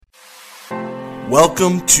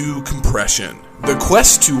Welcome to Compression, the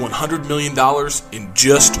quest to $100 million in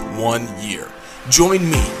just 1 year.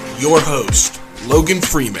 Join me, your host, Logan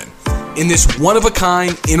Freeman, in this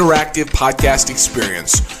one-of-a-kind interactive podcast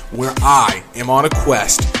experience where I am on a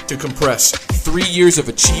quest to compress 3 years of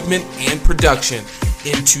achievement and production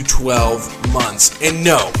into 12 months. And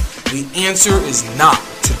no, the answer is not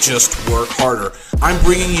to just work harder. I'm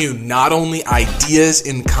bringing you not only ideas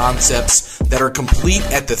and concepts that are complete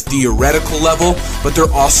at the theoretical level, but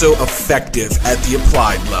they're also effective at the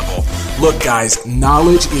applied level. Look, guys,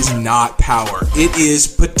 knowledge is not power. It is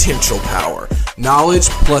potential power. Knowledge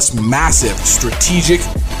plus massive strategic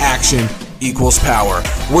action equals power.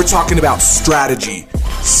 We're talking about strategy,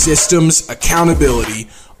 systems, accountability,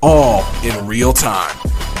 all in real time.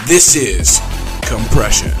 This is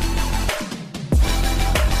Compression.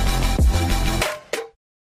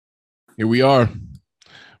 Here we are.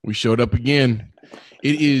 We showed up again.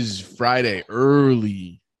 It is Friday,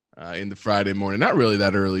 early in the Friday morning. Not really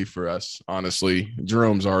that early for us, honestly.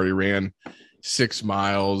 Jerome's already ran 6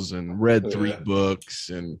 miles and read 3 books,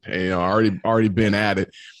 and already been at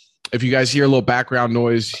it. If you guys hear a little background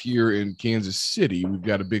noise here in Kansas City, we've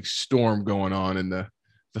got a big storm going on, and the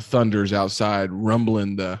thunder's outside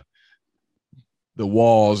rumbling the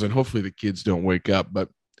walls, and hopefully the kids don't wake up, but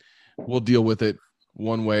we'll deal with it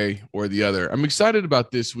one way or the other. I'm excited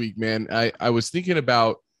about this week, man. I was thinking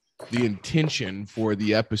about the intention for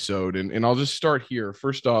the episode, and I'll just start here.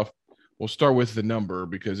 First off, we'll start with the number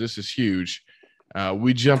because this is huge.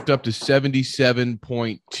 We jumped up to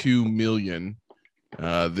 77.2 million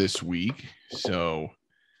this week. So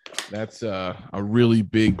that's a really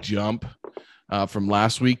big jump from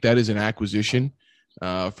last week. That is an acquisition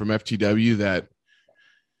from FTW that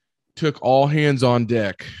took all hands on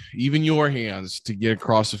deck, even your hands, to get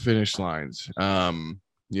across the finish lines.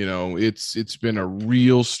 It's been a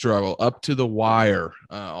real struggle up to the wire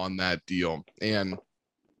on that deal. And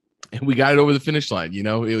we got it over the finish line.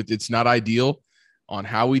 It's not ideal on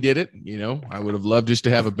how we did it. I would have loved just to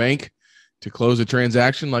have a bank to close a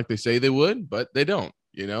transaction like they say they would, but they don't,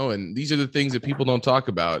 and these are the things that people don't talk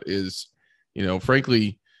about is,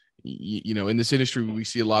 frankly, in this industry, we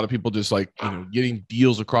see a lot of people just getting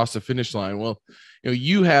deals across the finish line. Well,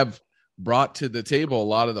 you have brought to the table a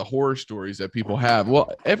lot of the horror stories that people have.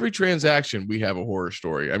 Well, every transaction, we have a horror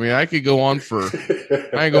story. I mean, I could go on for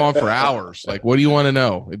hours. Like, what do you want to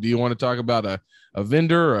know? Do you want to talk about a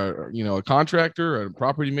vendor, or, a contractor, a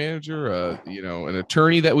property manager, an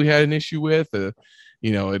attorney that we had an issue with, an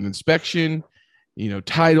inspection,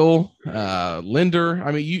 title, lender.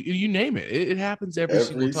 I mean, you name it. It happens every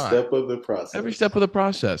single time. Every step of the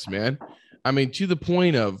process, man. I mean, to the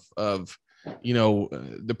point of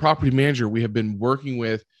the property manager we have been working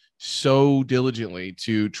with so diligently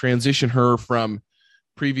to transition her from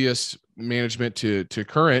previous management to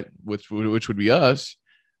current, which would be us.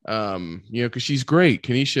 Because she's great.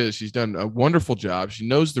 Kenesha, she's done a wonderful job. She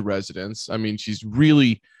knows the residents. I mean, she's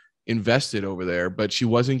really invested over there, but she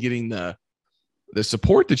wasn't getting the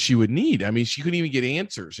support that she would need. I mean, she couldn't even get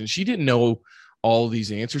answers, and she didn't know all of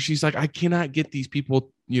these answers. She's like, I cannot get these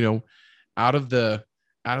people, out of the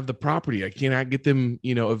property. I cannot get them,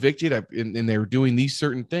 evicted. And they were doing these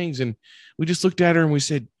certain things. And we just looked at her and we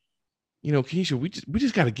said, Kenesha, we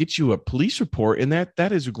just got to get you a police report. And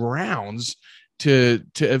that is grounds to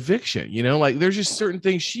eviction, there's just certain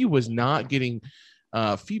things she was not getting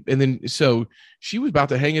feedback. And then, so she was about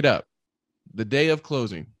to hang it up the day of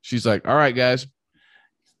closing. She's like, all right, guys,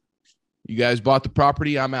 you guys bought the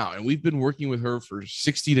property. I'm out. And we've been working with her for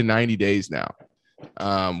 60 to 90 days now,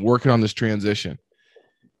 working on this transition.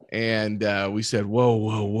 And we said,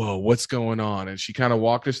 whoa, what's going on? And she kind of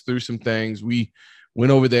walked us through some things. We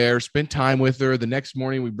went over there, spent time with her. The next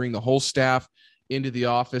morning, we bring the whole staff into the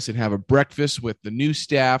office and have a breakfast with the new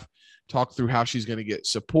staff, talk through how she's going to get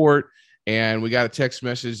support. And we got a text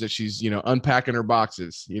message that she's, unpacking her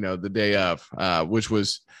boxes, the day of, which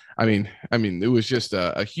was, I mean, it was just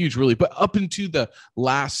a huge relief, but up into the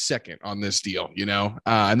last second on this deal,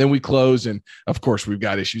 and then we close, and of course we've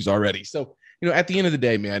got issues already. So, at the end of the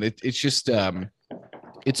day, man, it's just,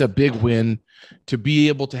 it's a big win to be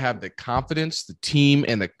able to have the confidence, the team,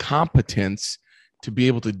 and the competence to be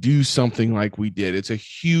able to do something like we did. It's a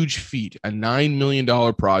huge feat, a $9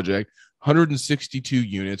 million project, 162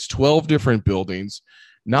 units, 12 different buildings,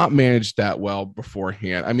 not managed that well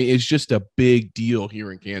beforehand. I mean, it's just a big deal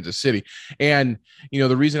here in Kansas City. And,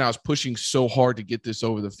 the reason I was pushing so hard to get this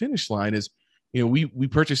over the finish line is, we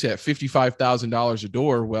purchased at $55,000 a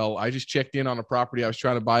door. Well, I just checked in on a property I was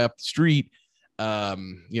trying to buy up the street,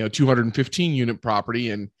 215 unit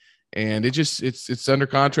property. And and it's under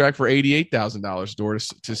contract for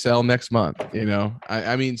 $88,000 to sell next month.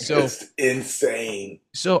 I mean, so it's insane.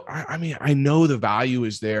 So I mean, I know the value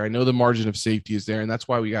is there. I know the margin of safety is there, and that's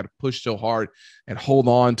why we got to push so hard and hold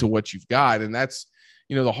on to what you've got. And that's,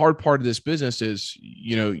 the hard part of this business is,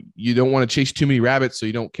 you don't want to chase too many rabbits so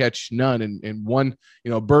you don't catch none. And one,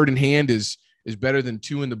 a bird in hand is better than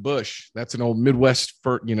two in the bush. That's an old Midwest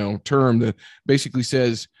term that basically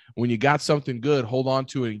says when you got something good, hold on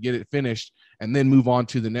to it and get it finished and then move on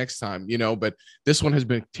to the next time, but this one has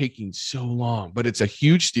been taking so long, but it's a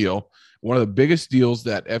huge deal. One of the biggest deals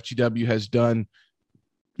that FGW has done,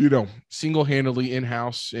 single-handedly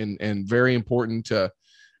in-house, and very important to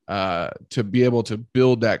be able to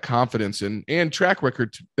build that confidence and track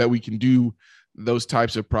record that we can do those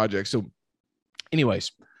types of projects. So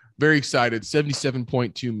anyways, very excited.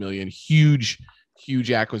 77.2 million, huge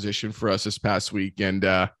acquisition for us this past week. And,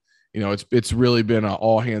 it's really been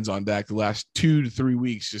all hands on deck the last 2 to 3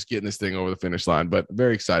 weeks, just getting this thing over the finish line, but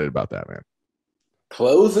very excited about that, man.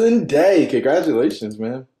 Closing day. Congratulations,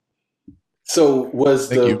 man. So was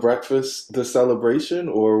the breakfast the celebration,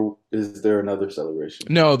 or is there another celebration?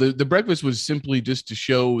 No, the breakfast was simply just to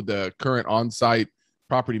show the current on-site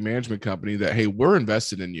property management company that, hey, we're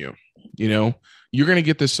invested in you. You're going to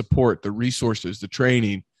get the support, the resources, the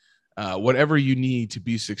training, whatever you need to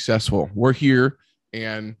be successful. We're here.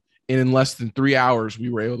 And in less than 3 hours, we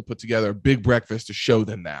were able to put together a big breakfast to show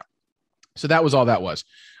them that. So that was all that was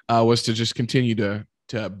to just continue to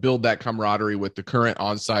build that camaraderie with the current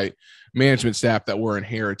on-site management staff that we're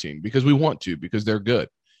inheriting, because we want to, because they're good.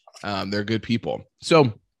 They're good people.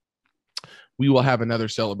 So we will have another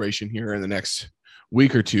celebration here in the next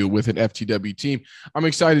week or two with an FTW team. I'm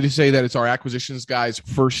excited to say that it's our acquisitions guy's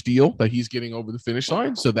first deal that he's getting over the finish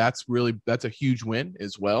line. So that's a huge win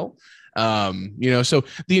as well. So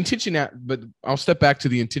the intention, but I'll step back to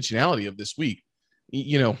the intentionality of this week.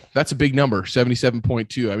 That's a big number,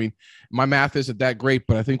 77.2. I mean, my math isn't that great,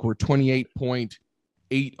 but I think we're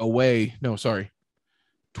 28.8 away. No, sorry.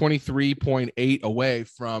 23.8 away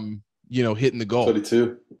from, hitting the goal.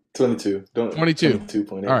 22.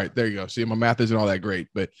 22.8. All right, there you go. See, my math isn't all that great,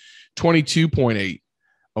 but 22.8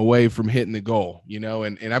 away from hitting the goal,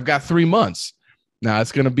 and I've got 3 months. Now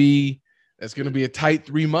it's going to be a tight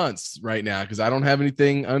 3 months right now, because I don't have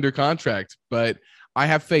anything under contract, but I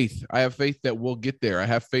have faith. I have faith that we'll get there. I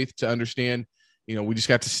have faith to understand, we just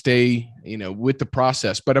got to stay, with the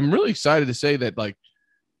process. But I'm really excited to say that,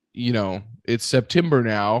 it's September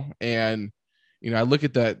now. And, I look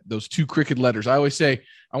at those 2 crooked letters. I always say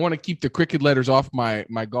I want to keep the crooked letters off my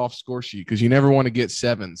golf score sheet, because you never want to get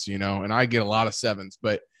 7s, and I get a lot of 7s.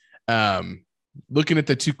 But looking at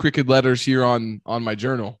the 2 crooked letters here on my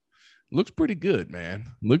journal, looks pretty good, man.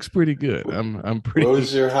 Looks pretty good. I'm pretty. What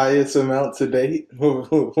was your highest amount to date?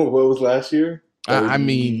 What was last year?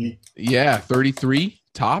 33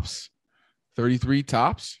 tops. 33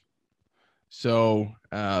 tops. So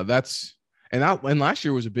that's and last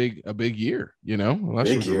year was a big year. Last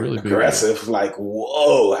year was a really big aggressive. Year. Like,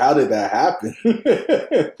 whoa, how did that happen?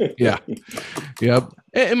 Yeah. Yep.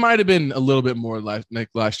 It might have been a little bit more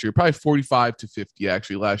last year, probably 45 to 50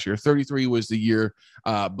 actually last year. 33 was the year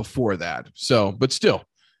before that. So, but still,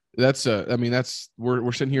 we're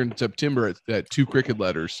sitting here in September at 2 crooked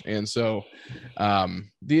letters. And so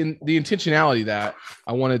the intentionality that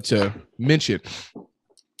I wanted to mention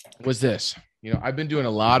was this. I've been doing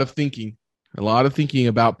a lot of thinking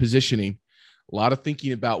about positioning, a lot of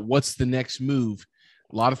thinking about what's the next move,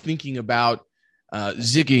 a lot of thinking about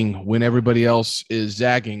zigging when everybody else is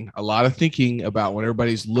zagging, a lot of thinking about when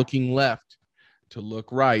everybody's looking left to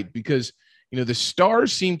look right, because the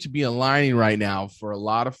stars seem to be aligning right now for a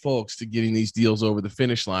lot of folks to getting these deals over the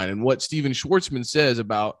finish line. And what Steven Schwartzman says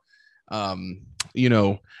about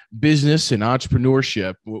business and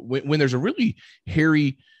entrepreneurship, when there's a really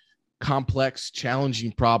hairy, complex,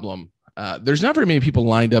 challenging problem, there's not very many people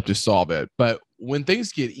lined up to solve it. But when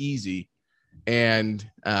things get easy and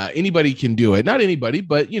anybody can do it, not anybody,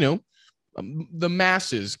 but, the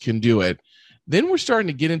masses can do it, then we're starting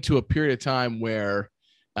to get into a period of time where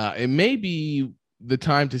it may be the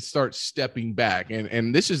time to start stepping back.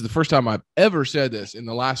 And this is the first time I've ever said this in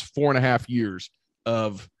the last 4.5 years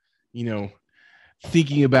of,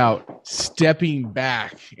 thinking about stepping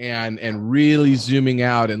back and really zooming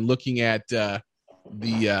out and looking at the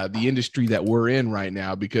industry that we're in right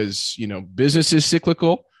now, because, business is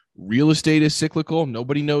cyclical, real estate is cyclical.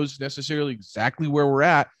 Nobody knows necessarily exactly where we're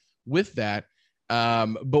at with that.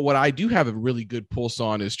 But what I do have a really good pulse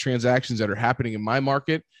on is transactions that are happening in my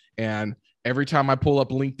market. And every time I pull up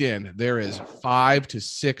LinkedIn, there is 5 to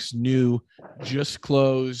 6 new, just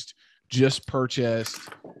closed, just purchased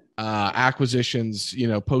acquisitions,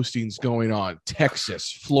 postings going on,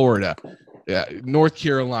 Texas, Florida, North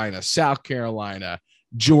Carolina, South Carolina,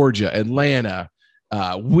 Georgia, Atlanta,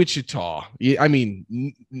 Wichita,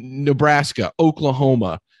 Nebraska,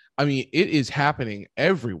 Oklahoma. I mean, it is happening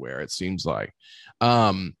everywhere, it seems like.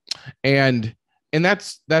 And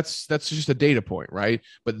that's just a data point, right?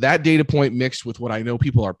 But that data point mixed with what I know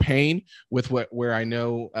people are paying, with where I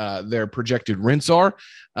know their projected rents are,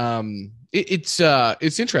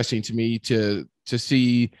 it's interesting to me to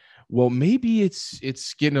see. Well, maybe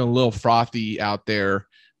it's getting a little frothy out there,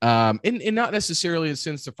 and not necessarily in the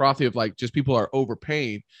sense of frothy of like just people are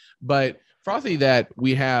overpaying, but frothy that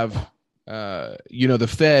we have, the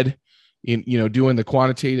Fed, doing the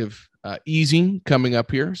quantitative easing coming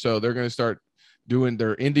up here, so they're going to start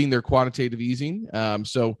they're ending their quantitative easing.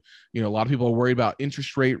 So, a lot of people are worried about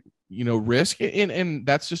interest rate, risk. And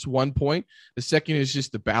that's just one point. The second is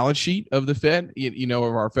just the balance sheet of the Fed, of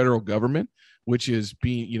our federal government, which is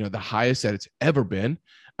being, the highest that it's ever been.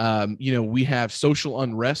 We have social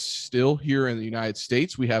unrest still here in the United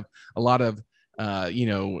States. We have a lot of,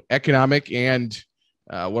 economic and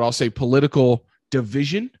what I'll say political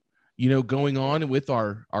division, going on with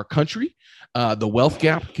our country. The wealth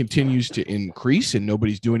gap continues to increase and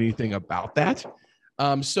nobody's doing anything about that.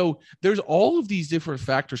 So there's all of these different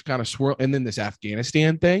factors kind of swirl. And then this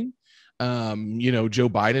Afghanistan thing, Joe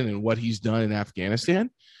Biden and what he's done in Afghanistan,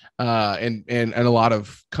 and a lot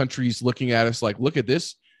of countries looking at us like, look at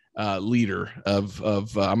this leader of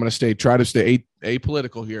I'm going to try to stay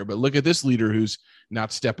apolitical here, but look at this leader who's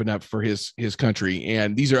not stepping up for his country.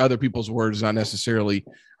 And these are other people's words, not necessarily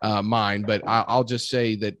mine, but I'll just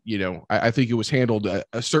say that, I think it was handled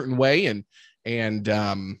a certain way and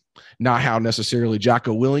not how necessarily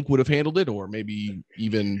Jocko Willink would have handled it, or maybe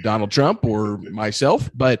even Donald Trump or myself.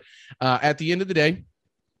 But at the end of the day,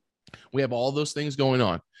 we have all those things going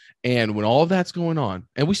on. And when all of that's going on,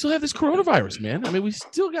 and we still have this coronavirus, man. I mean, we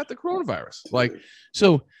still got the coronavirus. Like,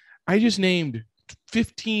 so I just named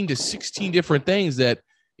 15 to 16 different things that,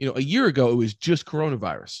 a year ago, it was just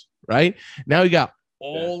coronavirus, right? Now we got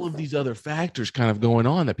all of these other factors kind of going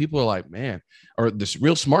on that people are like, man, or the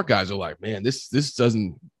real smart guys are like, man, this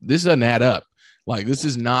doesn't add up. Like, this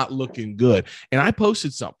is not looking good. And I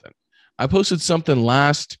posted something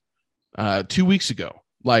last 2 weeks ago.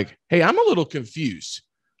 Like, hey, I'm a little confused.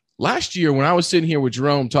 Last year, when I was sitting here with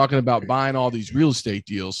Jerome talking about buying all these real estate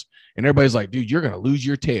deals, and everybody's like, dude, you're going to lose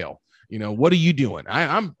your tail. What are you doing?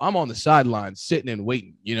 I'm on the sidelines sitting and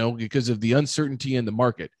waiting, because of the uncertainty in the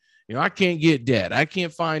market. I can't get debt. I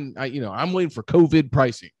can't find, I'm waiting for COVID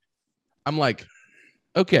pricing. I'm like,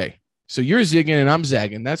 okay, so you're zigging and I'm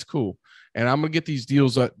zagging. That's cool. And I'm going to get these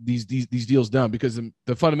deals, these deals done, because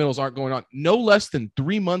the fundamentals aren't going on. No less than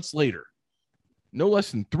 3 months later,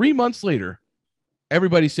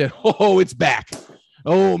 everybody said, oh, it's back.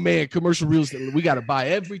 Oh, man, commercial real estate. We got to buy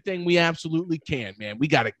everything we absolutely can, man. We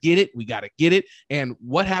got to get it. And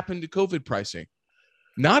what happened to COVID pricing?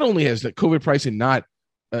 Not only has the COVID pricing not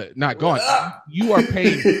gone, you are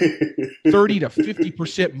paying 30 to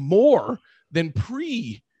 50% more than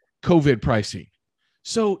pre-COVID pricing.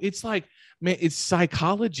 So it's like, man, it's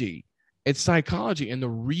psychology. And the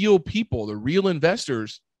real people, the real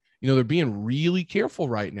investors, they're being really careful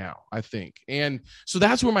right now, I think. And so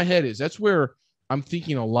that's where my head is. That's where I'm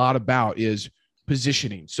thinking a lot about, is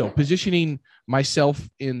positioning. So positioning myself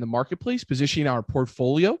in the marketplace, positioning our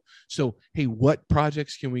portfolio. So, hey, what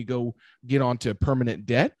projects can we go get onto permanent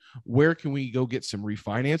debt? Where can we go get some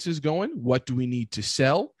refinances going? What do we need to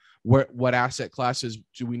sell? What asset classes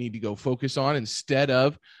do we need to go focus on instead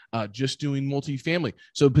of just doing multifamily?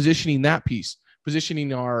 So positioning that piece,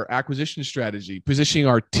 positioning our acquisition strategy, positioning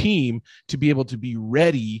our team to be able to be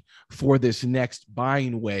ready for this next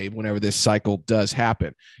buying wave whenever this cycle does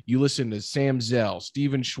happen. You listen to Sam Zell,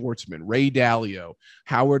 Steven Schwartzman, Ray Dalio,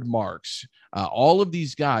 Howard Marks, all of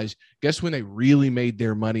these guys. Guess when they really made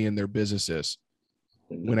their money in their businesses?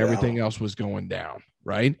 When everything else was going down,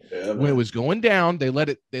 right? Yeah, when it was going down, they let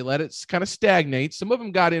it kind of stagnate. Some of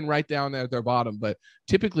them got in right down there at their bottom, but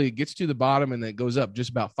typically it gets to the bottom and then it goes up just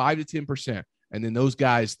about 5 to 10%. And then those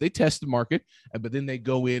guys, they test the market, but then they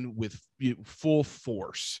go in with full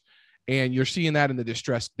force. And you're seeing that in the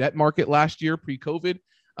distressed debt market last year, pre-COVID,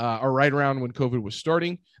 or right around when COVID was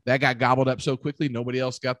starting. That got gobbled up so quickly, nobody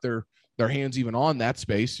else got their hands even on that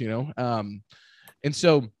space, And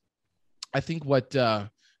so I think what I'm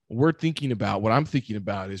thinking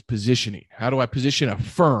about is positioning. How do I position a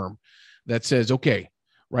firm that says, okay,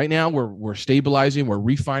 right now we're stabilizing, we're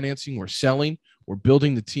refinancing, we're selling, we're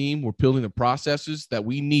building the team, we're building the processes that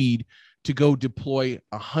we need to go deploy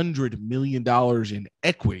 $100 million in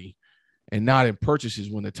equity and not in purchases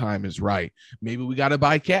when the time is right. Maybe we got to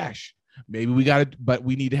buy cash. Maybe we got to, but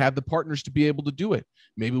we need to have the partners to be able to do it.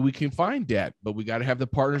 Maybe we can find debt, but we got to have the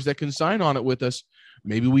partners that can sign on it with us.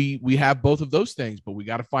 Maybe we have both of those things, but we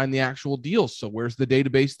got to find the actual deals. So where's the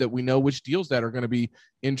database that we know which deals that are going to be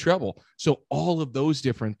in trouble? So all of those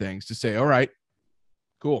different things to say, all right,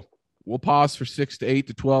 cool. We'll pause for 6 to 8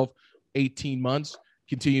 to 12, 18 months,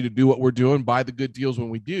 continue to do what we're doing, buy the good deals when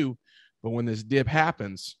we do. But when this dip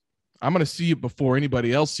happens, I'm going to see it before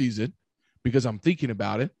anybody else sees it because I'm thinking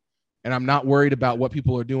about it. And I'm not worried about what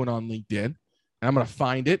people are doing on LinkedIn. And I'm going to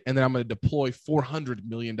find it, and then I'm going to deploy $400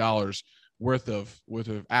 million worth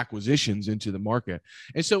of acquisitions into the market.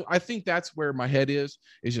 And so I think that's where my head is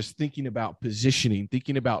just thinking about positioning,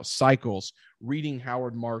 thinking about cycles, reading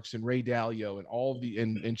Howard Marks and Ray Dalio and all the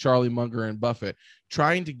and Charlie Munger and Buffett,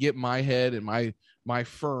 trying to get my head and my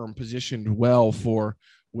firm positioned well for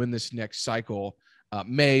when this next cycle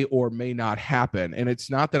may or may not happen. And it's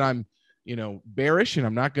not that I'm bearish and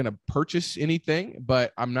I'm not going to purchase anything,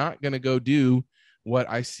 but I'm not going to go do what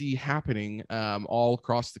I see happening all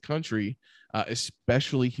across the country,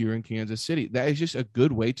 especially here in Kansas City. That is just a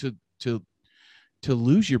good way to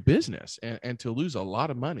lose your business and to lose a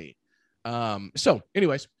lot of money. So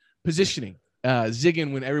anyways, positioning,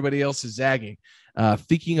 zigging when everybody else is zagging,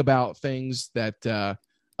 thinking about things that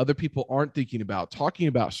other people aren't thinking about, talking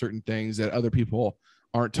about certain things that other people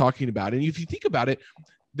aren't talking about. And if you think about it,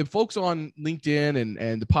 the folks on LinkedIn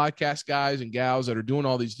and the podcast guys and gals that are doing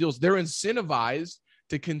all these deals, they're incentivized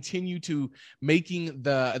to continue to making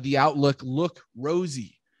the outlook look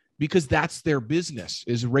rosy because that's their business,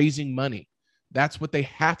 is raising money. That's what they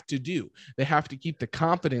have to do. They have to keep the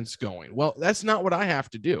confidence going. Well, that's not what I have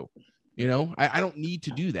to do. I don't need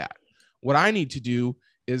to do that. What I need to do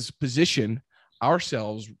is position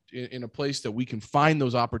ourselves in a place that we can find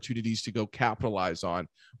those opportunities to go capitalize on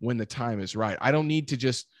when the time is right. I don't need to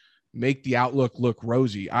just make the outlook look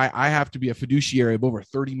rosy. I have to be a fiduciary of over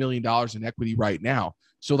 $30 million in equity right now.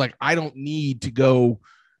 So I don't need to go,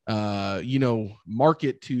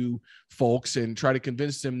 market to folks and try to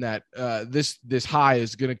convince them that this high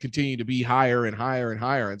is going to continue to be higher and higher and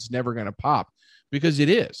higher. It's never going to pop, because it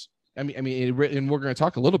is. And we're going to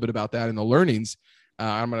talk a little bit about that in the learnings.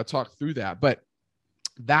 I'm going to talk through that, but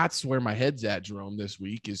that's where my head's at, Jerome, this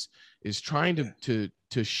week is trying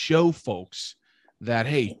to show folks that,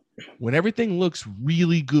 hey, when everything looks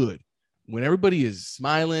really good, when everybody is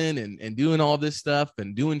smiling and doing all this stuff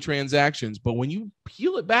and doing transactions, but when you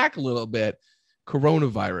peel it back a little bit,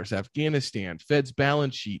 coronavirus, Afghanistan, Fed's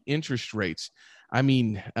balance sheet, interest rates,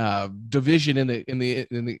 division in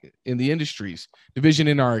the industries, division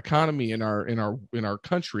in our economy, in our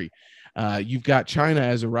country. You've got China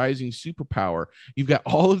as a rising superpower. You've got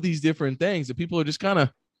all of these different things that people are just kind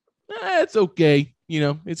of, it's okay.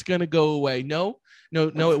 It's going to go away. No,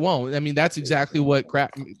 it won't. That's exactly what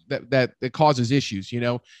that causes issues,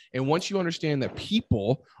 and once you understand that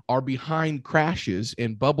people are behind crashes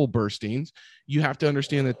and bubble burstings, you have to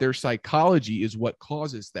understand that their psychology is what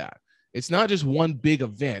causes that. It's not just one big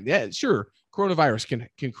event. Yeah, sure. Coronavirus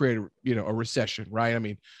can create a recession,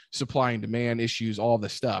 right? Supply and demand issues, all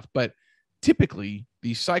this stuff. But typically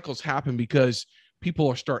these cycles happen because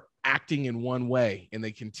people start acting in one way and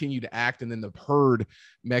they continue to act. And then the herd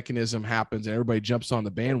mechanism happens and everybody jumps on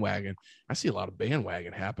the bandwagon. I see a lot of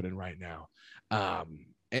bandwagon happening right now.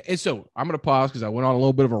 And so I'm going to pause because I went on a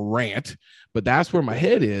little bit of a rant, but that's where my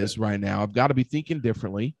head is right now. I've got to be thinking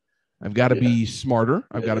differently. I've got to be smarter.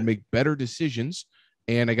 I've got to make better decisions,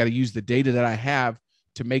 and I got to use the data that I have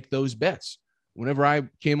to make those bets. Whenever I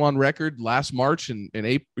came on record last March and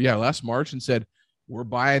said, we're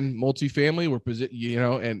buying multifamily,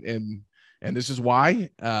 and this is why,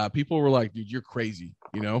 people were like, dude, you're crazy.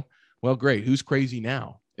 Well, great. Who's crazy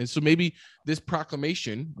now? And so maybe this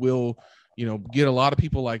proclamation will, get a lot of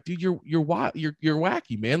people like, dude, you're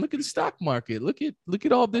wacky, man. Look at the stock market. Look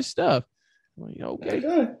at all this stuff. Well,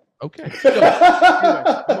 okay. So, anyway,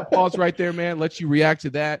 I'm gonna pause right there, man. Let you react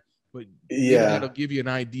to that. But that'll give you an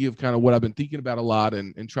idea of kind of what I've been thinking about a lot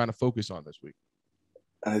and trying to focus on this week.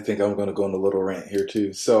 I think I'm going to go on a little rant here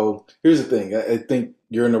too. So here's the thing. I think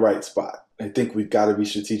you're in the right spot. I think we've got to be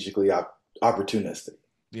strategically opportunistic,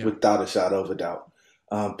 without a shadow of a doubt.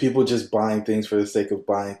 People just buying things for the sake of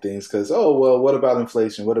buying things because, what about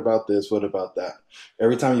inflation? What about this? What about that?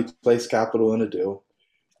 Every time you place capital in a deal,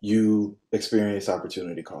 you experience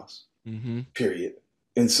opportunity costs, period.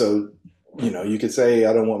 And so, you could say,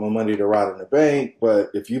 I don't want my money to rot in the bank, but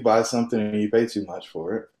if you buy something and you pay too much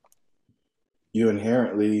for it, you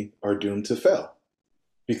inherently are doomed to fail.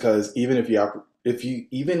 Because even if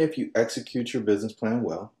you execute your business plan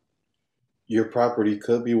well, your property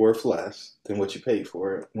could be worth less than what you paid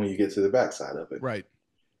for it when you get to the backside of it. Right.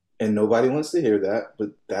 And nobody wants to hear that,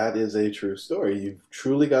 but that is a true story. You've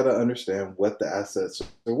truly got to understand what the assets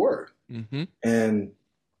are worth. Mm-hmm. And,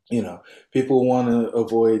 people want to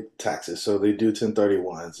avoid taxes, so they do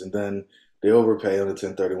 1031s, and then they overpay on the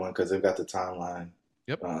 1031 because they've got the timeline.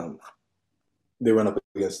 Yep. They run up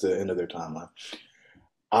against the end of their timeline.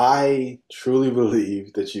 I truly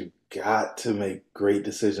believe that you've got to make great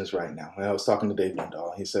decisions right now. And I was talking to Dave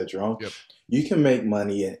Lindahl. He said, Jerome, Yep. You can make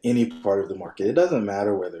money in any part of the market. It doesn't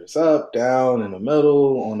matter whether it's up, down, in the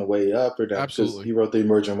middle, on the way up or down. Absolutely. Because he wrote the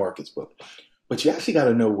Emerging Markets book. But you actually got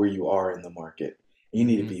to know where you are in the market. You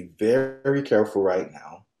need to be very careful right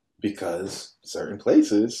now because certain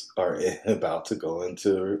places are about to go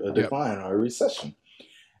into a decline or a recession.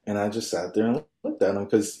 And I just sat there and looked at him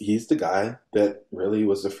because he's the guy that really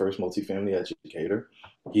was the first multifamily educator.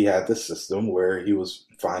 He had this system where he was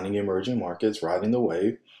finding emerging markets, riding the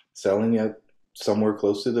wave, selling at somewhere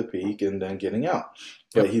close to the peak, and then getting out.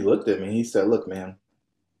 But he looked at me and he said, look, man,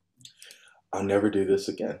 I'll never do this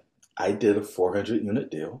again. I did a 400-unit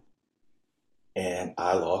deal, and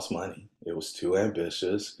I lost money. It was too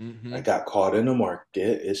ambitious. Mm-hmm. I got caught in the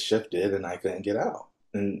market. It shifted, and I couldn't get out.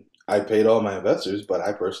 And I paid all my investors, but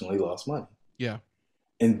I personally lost money. Yeah.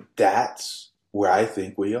 And that's where I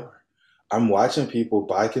think we are. I'm watching people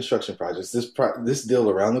buy construction projects. This deal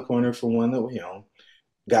around the corner from one that we own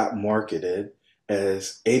got marketed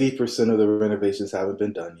as 80% of the renovations haven't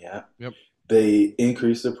been done yet. Yep. They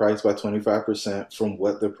increased the price by 25% from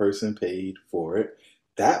what the person paid for it.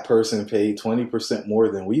 That person paid 20% more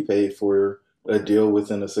than we paid for a deal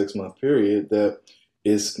within a 6-month period that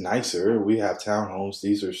is nicer. We have townhomes.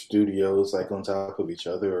 These are studios like on top of each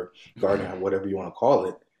other or garden, whatever you want to call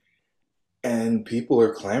it. And people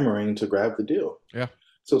are clamoring to grab the deal. Yeah.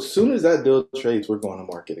 So as soon as that deal trades, we're going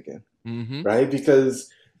to market again. Mm-hmm. Right? Because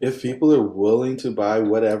if people are willing to buy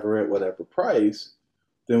whatever at whatever price,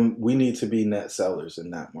 then we need to be net sellers in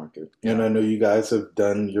that market. Yeah. And I know you guys have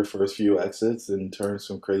done your first few exits and turned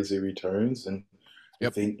some crazy returns. And I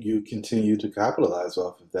think you continue to capitalize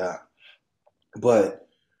off of that. But,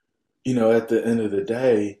 at the end of the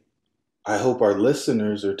day, I hope our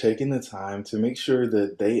listeners are taking the time to make sure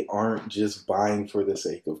that they aren't just buying for the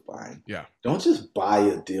sake of buying. Yeah. Don't just buy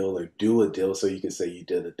a deal or do a deal so you can say you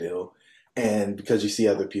did a deal. And because you see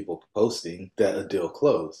other people posting that a deal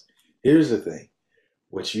closed. Here's the thing.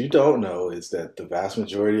 What you don't know is that the vast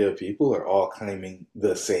majority of people are all claiming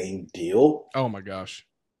the same deal. Oh, my gosh.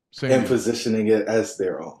 And positioning it as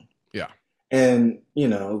their own. Yeah. And,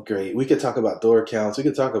 great. We could talk about door counts. We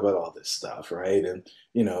could talk about all this stuff, right? And,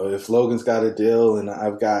 if Logan's got a deal and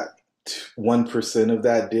I've got 1% of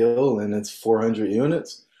that deal and it's 400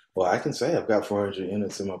 units, well, I can say I've got 400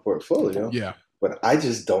 units in my portfolio. Yeah. But I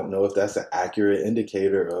just don't know if that's an accurate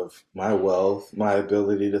indicator of my wealth, my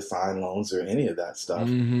ability to sign loans or any of that stuff.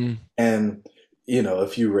 Mm-hmm. And,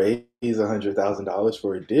 if you raise $100,000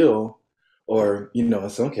 for a deal, or, in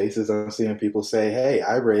some cases I'm seeing people say, hey,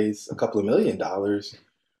 I raised a couple of $1 million,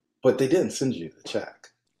 but they didn't send you the check.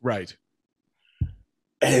 Right.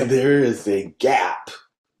 And there is a gap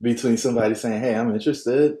between somebody saying, hey, I'm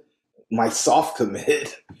interested, my soft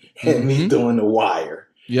commit, and me doing the wire.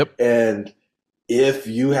 Yep. And if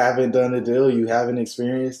you haven't done a deal, you haven't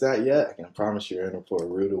experienced that yet, I can promise you're in for a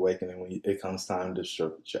rude awakening when it comes time to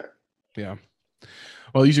stroke the check. Yeah.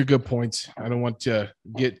 Well, these are good points. I don't want to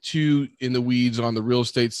get too in the weeds on the real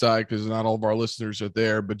estate side because not all of our listeners are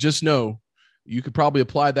there, but just know you could probably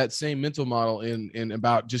apply that same mental model in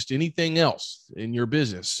about just anything else in your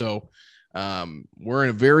business. So we're in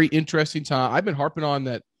a very interesting time. I've been harping on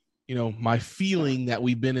that, my feeling that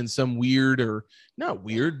we've been in some weird or not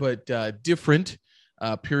weird, but different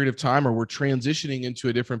period of time, or we're transitioning into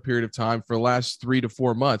a different period of time for the last 3 to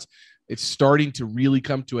 4 months. It's starting to really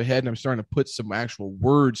come to a head, and I'm starting to put some actual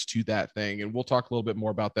words to that thing. And we'll talk a little bit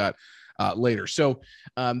more about that later. So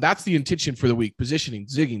that's the intention for the week: positioning,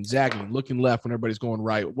 zigging, zagging, looking left when everybody's going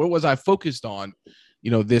right. What was I focused on,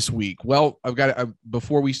 this week? Well,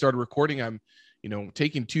 before we started recording, I'm,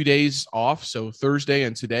 taking 2 days off. So Thursday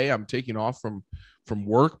and today I'm taking off from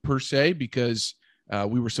work per se, because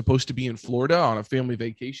we were supposed to be in Florida on a family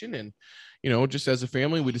vacation. And, just as a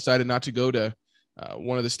family, we decided not to go to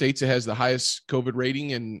one of the states that has the highest COVID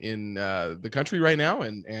rating in the country right now.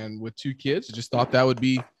 And with 2 kids, I just thought that would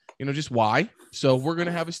be, just why. So we're going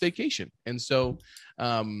to have a staycation. And so,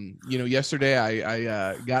 yesterday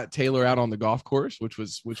I got Taylor out on the golf course, which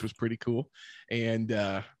was pretty cool. And,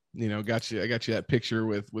 I got you that picture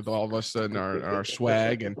with all of us and our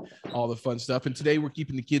swag and all the fun stuff. And today we're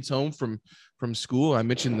keeping the kids home from school. I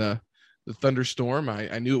mentioned the thunderstorm.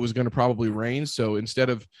 I knew it was going to probably rain. So instead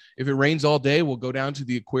of, if it rains all day, we'll go down to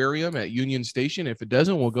the aquarium at Union Station. If it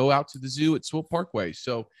doesn't, we'll go out to the zoo at Swope Parkway.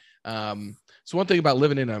 So, so one thing about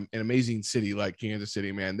living in an amazing city like Kansas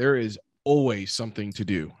City, man, there is always something to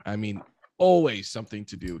do. I mean, always something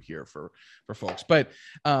to do here for folks. But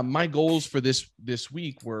my goals for this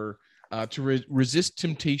week were to resist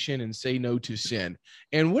temptation and say no to sin.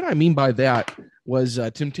 And what I mean by that was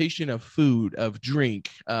temptation of food, of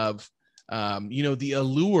drink, of the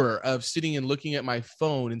allure of sitting and looking at my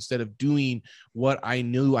phone instead of doing what I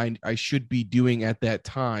knew I should be doing at that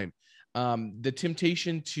time. The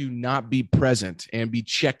temptation to not be present and be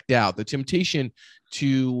checked out, the temptation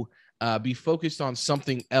to be focused on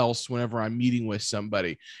something else whenever I'm meeting with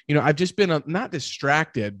somebody. I've just been not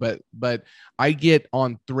distracted, but I get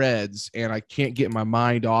on threads and I can't get my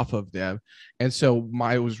mind off of them. And so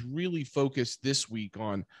I was really focused this week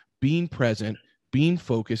on being present, being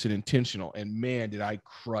focused and intentional. And man, did I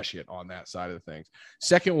crush it on that side of things.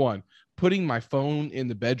 Second one, putting my phone in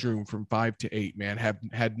the bedroom from 5 to 8, man, have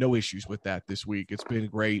had no issues with that this week. It's been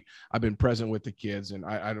great. I've been present with the kids, and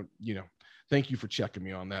I don't, thank you for checking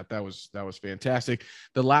me on that. That was fantastic.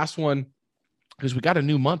 The last one, because we got a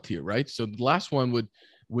new month here, right? So the last one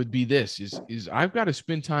would be this is I've got to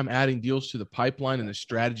spend time adding deals to the pipeline and the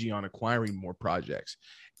strategy on acquiring more projects.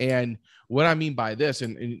 And what I mean by this,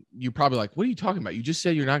 and you're probably like, what are you talking about? You just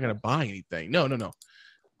said you're not going to buy anything. No.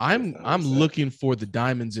 I'm looking for the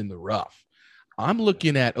diamonds in the rough. I'm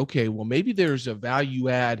looking at, okay, well, maybe there's a value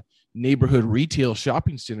add neighborhood retail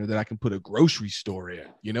shopping center that I can put a grocery store in.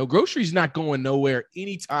 Grocery's not going nowhere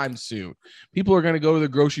anytime soon. People are going to go to the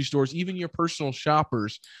grocery stores. Even your personal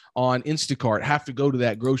shoppers on Instacart have to go to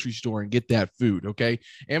that grocery store and get that food. Okay.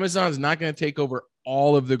 Amazon's not going to take over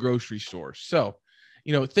all of the grocery stores. So,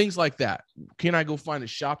 things like that. Can I go find a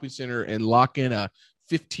shopping center and lock in a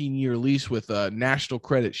 15-year lease with a national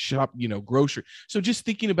credit shop, grocery? So just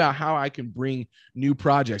thinking about how I can bring new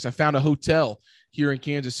projects. I found a hotel here in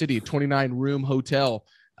Kansas City, a 29-room hotel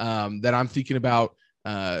that I'm thinking about,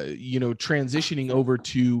 transitioning over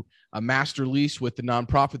to a master lease with the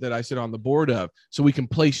nonprofit that I sit on the board of, so we can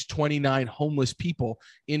place 29 homeless people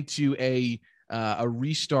into a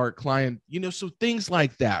restart client, so things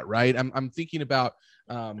like that, right? I'm thinking about,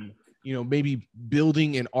 maybe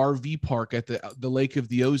building an RV park at the Lake of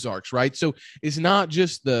the Ozarks, right? So it's not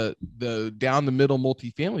just the down the middle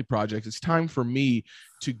multifamily projects. It's time for me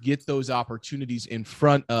to get those opportunities in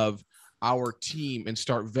front of our team and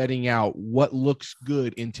start vetting out what looks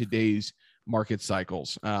good in today's market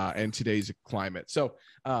cycles and today's climate. So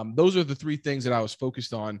those are the three things that I was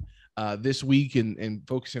focused on this week and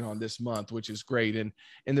focusing on this month, which is great. And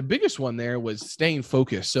the biggest one there was staying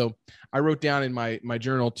focused. So I wrote down in my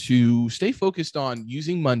journal to stay focused on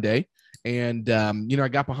using Monday. And, I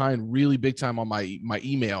got behind really big time on my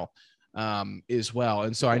email as well.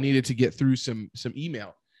 And so I needed to get through some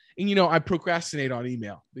email. And, I procrastinate on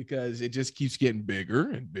email because it just keeps getting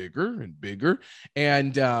bigger and bigger and bigger.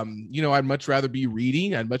 And, I'd much rather be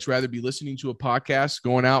reading. I'd much rather be listening to a podcast,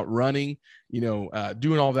 going out, running,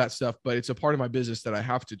 doing all that stuff. But it's a part of my business that I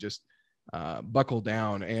have to just buckle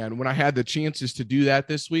down. And when I had the chances to do that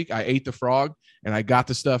this week, I ate the frog and I got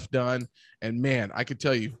the stuff done. And man, I could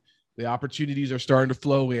tell you, the opportunities are starting to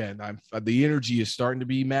flow in. The energy is starting to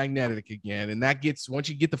be magnetic again. And that once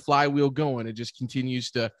you get the flywheel going, it just continues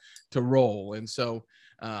to roll. And so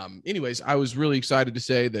anyways, I was really excited to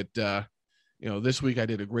say that, this week I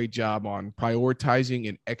did a great job on prioritizing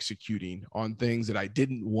and executing on things that I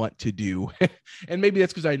didn't want to do. And maybe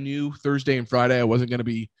that's because I knew Thursday and Friday I wasn't going to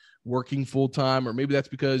be working full time, or maybe that's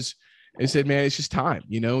because I said, man, it's just time.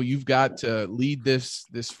 You've got to lead this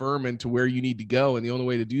firm into where you need to go. And the only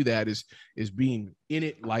way to do that is being in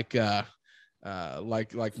it like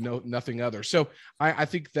nothing other. So I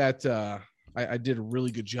think that I did a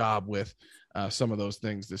really good job with some of those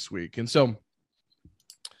things this week. And so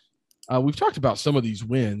we've talked about some of these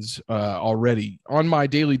wins already. On my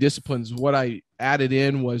daily disciplines, what I added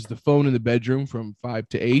in was the phone in the bedroom from 5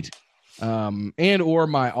 to 8. And or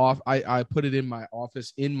I put it in my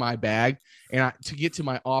office in my bag. And to get to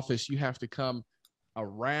my office, you have to come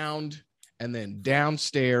around and then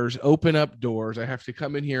downstairs, open up doors. I have to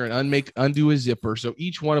come in here and undo a zipper. So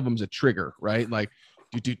each one of them is a trigger, right? Like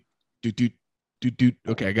do.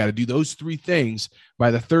 Okay, I got to do those three things. By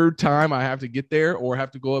the third time I have to get there or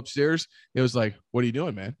have to go upstairs, it was like, what are you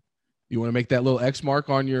doing, man? You want to make that little X mark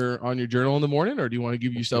on your journal in the morning, or do you want to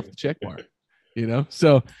give yourself the check mark?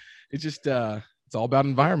 So it's just it's all about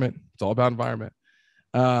environment. It's all about environment.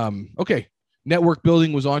 Okay, network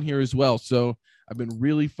building was on here as well. So I've been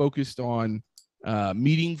really focused on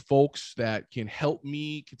meeting folks that can help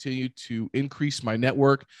me continue to increase my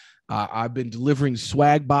network. I've been delivering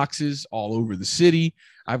swag boxes all over the city.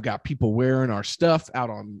 I've got people wearing our stuff out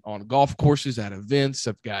on golf courses, at events.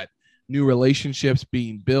 I've got new relationships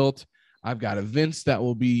being built. I've got events that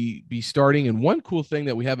will be starting. And one cool thing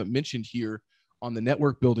that we haven't mentioned here on the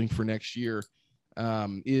network building for next year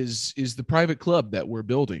is the private club that we're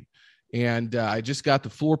building. And I just got the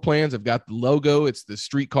floor plans. I've got the logo. It's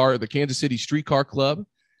the Kansas City Streetcar Club.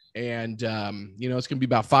 And, it's going to be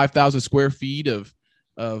about 5,000 square feet of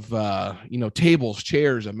tables,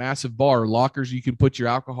 chairs, a massive bar, lockers you can put your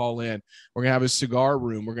alcohol in. We're going to have a cigar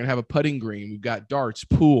room. We're going to have a putting green. We've got darts,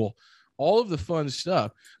 pool, all of the fun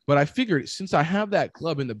stuff. But I figured, since I have that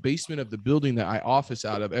club in the basement of the building that I office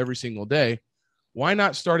out of every single day, why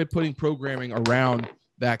not start putting programming around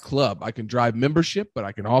that club? I can drive membership, but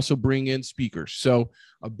I can also bring in speakers. So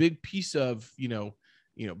a big piece of,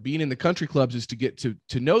 being in the country clubs is to get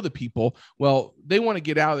to know the people. Well, they want to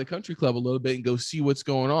get out of the country club a little bit and go see what's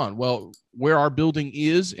going on. Well, where our building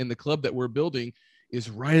is, and the club that we're building, is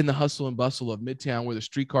right in the hustle and bustle of Midtown, where the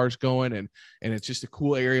streetcar's going. And it's just a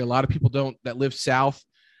cool area. A lot of people that live south,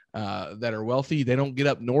 that are wealthy, they don't get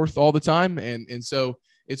up north all the time. And so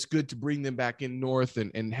it's good to bring them back in north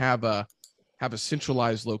and have a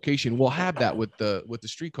centralized location. We'll have that with the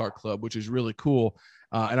streetcar club, which is really cool.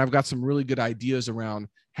 And I've got some really good ideas around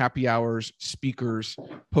happy hours, speakers,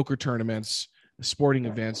 poker tournaments, sporting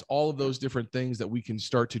events, all of those different things that we can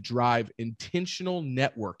start to drive intentional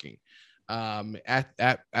networking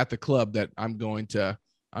at the club that I'm going to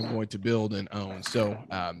build and own. So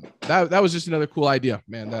that was just another cool idea,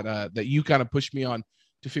 man, that you kind of pushed me on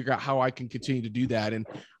to figure out how I can continue to do that. And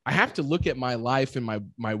I have to look at my life and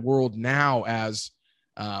my world now as,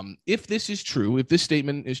 if this is true, if this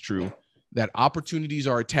statement is true, that opportunities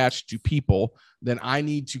are attached to people, then I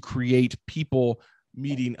need to create people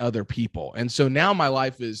meeting other people. And so now my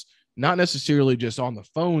life is not necessarily just on the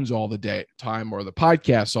phones all the time or the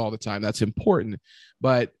podcasts all the time. That's important.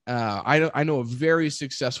 But I know a very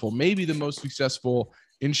successful, maybe the most successful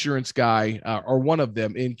insurance guy, or one of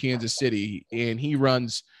them in Kansas City. And he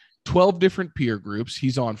runs 12 different peer groups.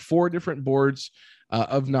 He's on 4 different boards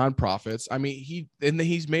of nonprofits. I mean,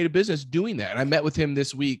 he's made a business doing that. And I met with him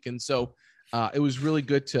this week. And so it was really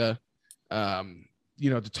good to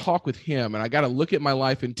talk with him. And I got to look at my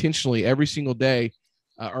life intentionally every single day,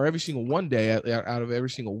 or every single one day out of every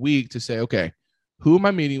single week, to say, okay, who am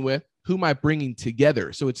I meeting with? Who am I bringing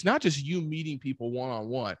together? So it's not just you meeting people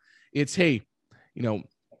one-on-one. It's, hey,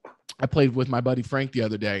 I played with my buddy Frank the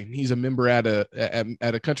other day. He's a member at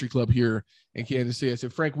a country club here in Kansas City. I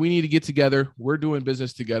said, Frank, we need to get together. We're doing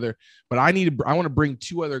business together, but I want to bring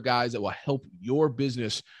 2 other guys that will help your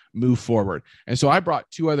business move forward. And so I brought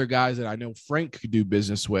 2 other guys that I know Frank could do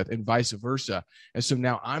business with, and vice versa. And so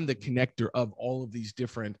now I'm the connector of all of these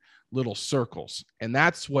different little circles. And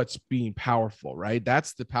that's what's being powerful, right?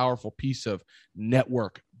 That's the powerful piece of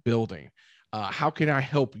network building. How can I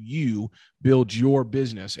help you build your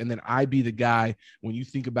business? And then I be the guy, when you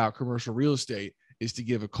think about commercial real estate, is to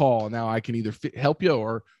give a call. Now I can either help you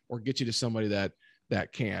or get you to somebody that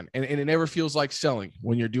can. And it never feels like selling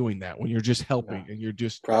when you're doing that, when you're just helping and you're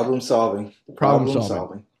just problem solving.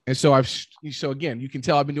 And so again, you can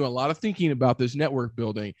tell I've been doing a lot of thinking about this network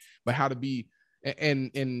building, but how to be,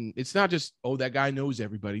 and it's not just, oh, that guy knows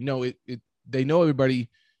everybody. No, they know everybody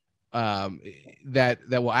that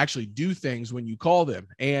will actually do things when you call them,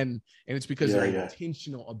 and it's because they're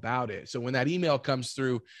intentional about it. So when that email comes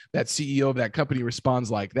through, that CEO of that company responds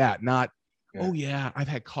like that, not oh yeah, I've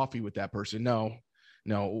had coffee with that person. No,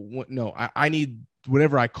 I need,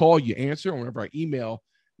 whenever I call, you answer, and whenever I email,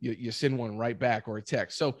 you send one right back, or a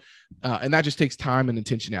text. So and that just takes time and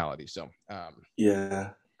intentionality. So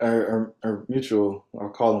our mutual, I'll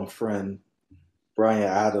call him friend, Brian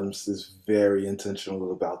Adams, is very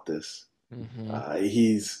intentional about this. Mm-hmm.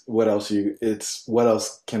 He's what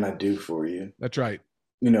else can I do for you? That's right.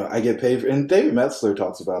 I get paid for, and David Metzler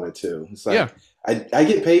talks about it too. It's like, I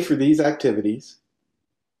get paid for these activities,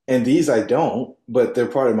 and these I don't, but they're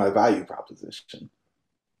part of my value proposition.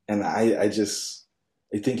 And I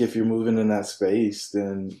think if you're moving in that space,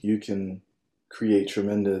 then you can create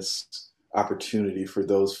tremendous opportunity for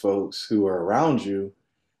those folks who are around you.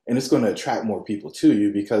 And it's going to attract more people to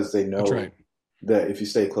you, because they know that if you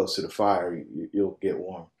stay close to the fire, you'll get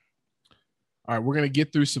warm. All right, we're going to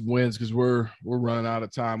get through some wins because we're running out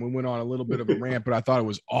of time. We went on a little bit of a rant, but I thought it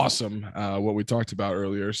was awesome what we talked about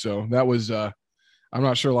earlier. So that was I'm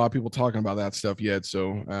not sure a lot of people talking about that stuff yet.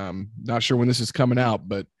 So not sure when this is coming out,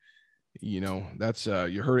 but that's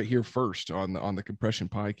you heard it here first on the Compression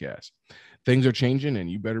Podcast. Things are changing, and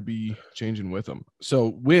you better be changing with them. So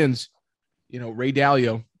wins, Ray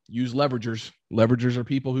Dalio, use leveragers. Leveragers are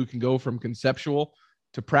people who can go from conceptual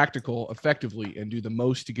to practical effectively and do the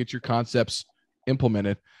most to get your concepts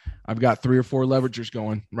implemented. I've got 3 or 4 leveragers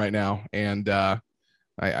going right now, and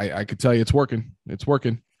I could tell you it's working. It's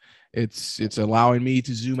working. It's allowing me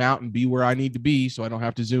to zoom out and be where I need to be, so I don't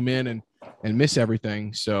have to zoom in and miss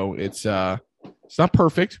everything. So it's not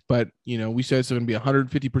perfect, but we said it's going to be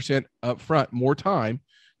 150% up front, more time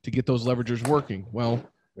to get those leveragers working. Well,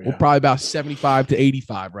 we're probably about 75 to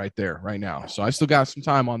 85 right there right now. So I still got some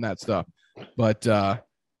time on that stuff, but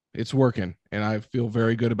it's working, and I feel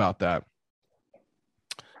very good about that.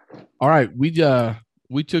 All right, we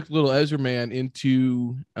took little Ezra man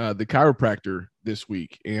into the chiropractor this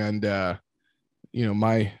week, and and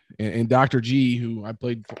Dr. G, who I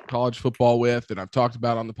played college football with, and I've talked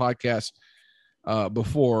about on the podcast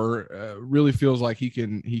before, really feels like he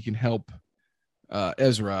can help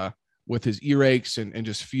Ezra with his earaches and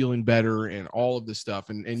just feeling better and all of this stuff.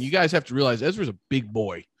 And you guys have to realize Ezra's a big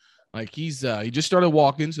boy. Like he just started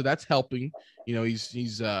walking, so that's helping. He's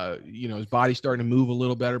his body's starting to move a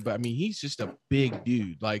little better, but I mean, he's just a big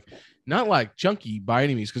dude, like not like chunky by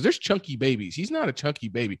any means, because there's chunky babies. He's not a chunky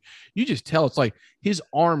baby. You just tell it's like his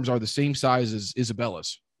arms are the same size as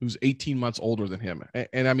Isabella's, who's 18 months older than him.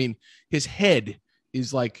 And I mean, his head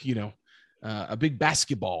is like, a big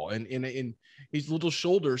basketball, and his little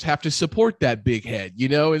shoulders have to support that big head,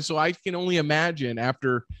 And so I can only imagine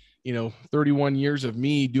after, 31 years of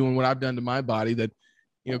me doing what I've done to my body that,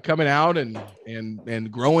 coming out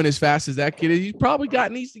and growing as fast as that kid is, he probably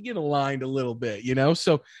needs to get aligned a little bit,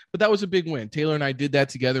 So, but that was a big win. Taylor and I did that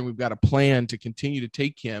together. And we've got a plan to continue to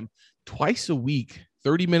take him twice a week,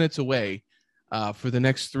 30 minutes away for the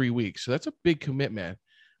next 3 weeks. So that's a big commitment,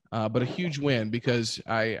 but a huge win because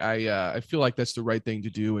I feel like that's the right thing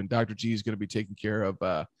to do. And Dr. G is going to be taking care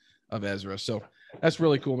of Ezra. So that's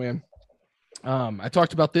really cool, man. I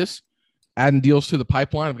talked about this, adding deals to the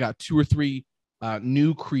pipeline. I've got 2 or 3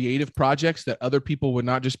 new creative projects that other people would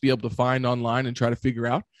not just be able to find online and try to figure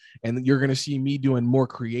out. And you're going to see me doing more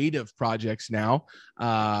creative projects now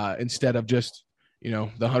instead of just, the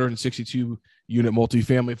 162 unit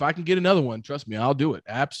multifamily. If I can get another one, trust me, I'll do it.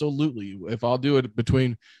 Absolutely. If I'll do it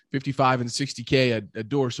between 55 and 60K a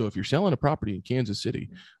door. So if you're selling a property in Kansas City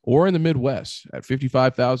or in the Midwest at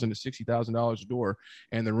 $55,000 to $60,000 a door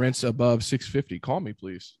and the rent's above $650, call me,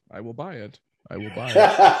 please. I will buy it.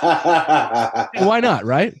 Why not?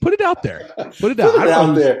 Right? Put it out there. Put it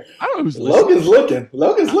out there. I don't know who's listening.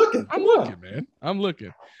 Logan's looking. I'm looking, man. I'm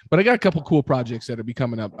looking. But I got a couple cool projects that'll be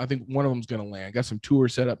coming up. I think one of them's going to land. I got some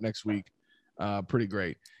tours set up next week. Pretty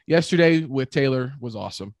great. Yesterday with Taylor was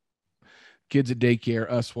awesome. Kids at daycare,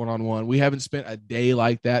 us one-on-one. We haven't spent a day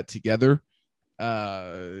like that together.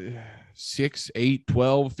 6, 8,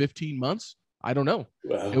 12, 15 months. I don't know.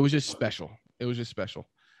 Wow. It was just special.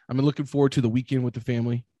 I've been looking forward to the weekend with the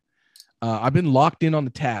family. I've been locked in on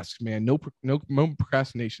the tasks, man. No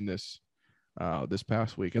procrastination this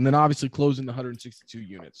past week. And then obviously closing the 162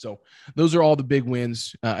 units. So those are all the big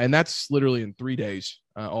wins. And that's literally in 3 days.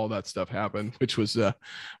 All that stuff happened, which was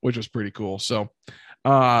pretty cool. So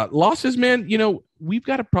losses, man, we've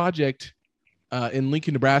got a project in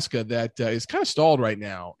Lincoln, Nebraska that is kind of stalled right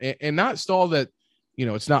now, and not stalled that,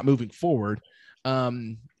 it's not moving forward.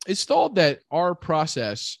 It's stalled that our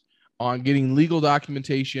process on getting legal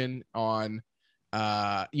documentation on,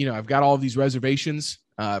 I've got all of these reservations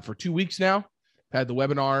for 2 weeks now, had the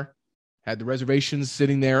webinar, had the reservations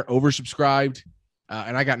sitting there, oversubscribed,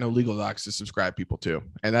 and I got no legal docs to subscribe people to,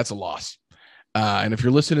 and that's a loss. And if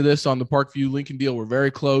you're listening to this on the Parkview Lincoln deal, we're very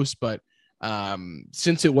close, but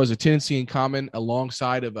since it was a tenancy in common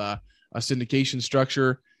alongside of a syndication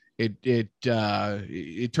structure, it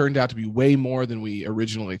turned out to be way more than we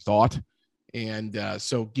originally thought. And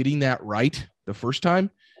so getting that right the first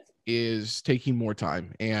time is taking more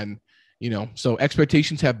time. And, so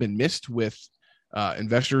expectations have been missed with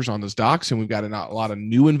investors on those docs, and we've got a lot of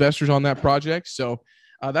new investors on that project. So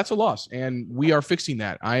that's a loss, and we are fixing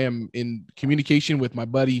that. I am in communication with my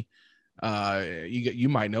buddy. You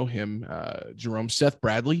might know him, Jerome Seth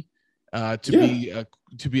Bradley, to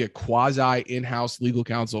be a quasi in-house legal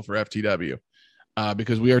counsel for FTW,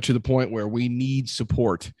 because we are to the point where we need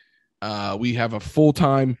support. We have a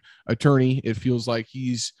full-time attorney. It feels like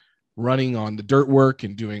he's running on the dirt work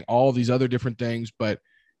and doing all these other different things, but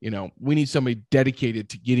we need somebody dedicated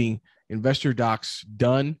to getting investor docs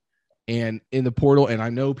done and in the portal. And I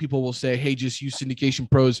know people will say, hey, just use Syndication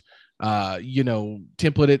Pro's,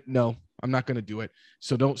 template it. No, I'm not going to do it.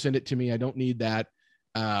 So don't send it to me. I don't need that.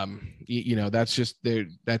 That's just there.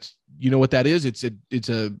 That's, what that is. It's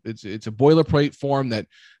a boilerplate form that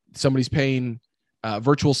somebody's paying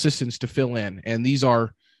virtual assistants to fill in. And these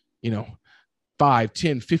are, $5,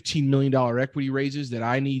 $10, $15 million equity raises that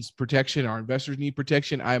I need protection. Our investors need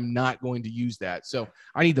protection. I'm not going to use that. So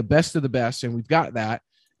I need the best of the best. And we've got that.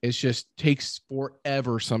 It just takes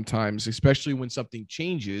forever sometimes, especially when something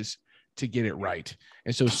changes, to get it right.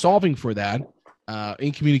 And so solving for that,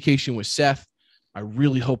 in communication with Seth, I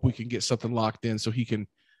really hope we can get something locked in so he can,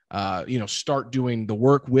 start doing the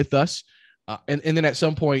work with us. And then at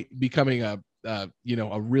some point becoming a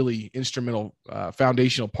really instrumental,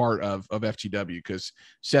 foundational part of FTW, because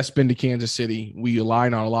Seth's been to Kansas City. We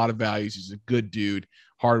align on a lot of values. He's a good dude,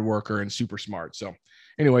 hard worker, and super smart. So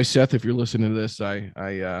anyway, Seth, if you're listening to this,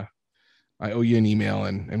 I owe you an email,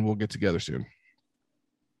 and we'll get together soon.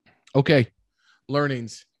 Okay.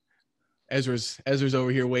 Learnings. Ezra's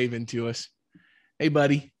over here waving to us. Hey,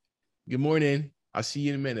 buddy. Good morning. I'll see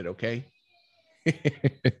you in a minute. Okay.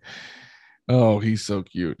 Oh, he's so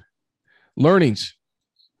cute. Learnings.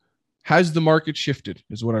 Has the market shifted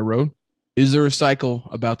is what I wrote. Is there a cycle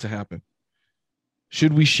about to happen?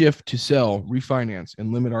 Should we shift to sell, refinance,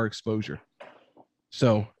 and limit our exposure?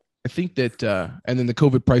 So I think that, and then the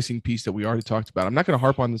COVID pricing piece that we already talked about, I'm not going to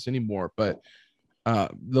harp on this anymore, but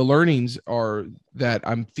the learnings are that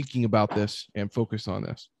I'm thinking about this and focused on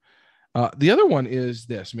this. The other one is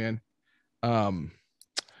this, man.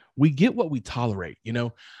 We get what we tolerate.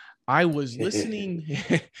 I was listening,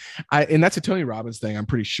 and that's a Tony Robbins thing, I'm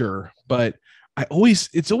pretty sure, but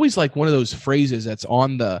it's always like one of those phrases that's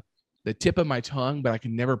on the tip of my tongue, but I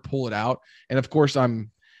can never pull it out. And of course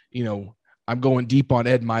I'm going deep on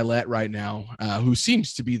Ed Milet right now, who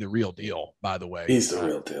seems to be the real deal, by the way. He's the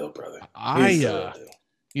real deal, brother. He's the real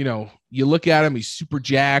deal. You look at him, he's super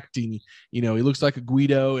jacked, and he looks like a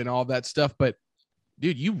Guido and all that stuff. But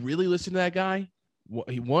dude, you really listen to that guy.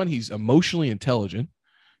 One, he's emotionally intelligent.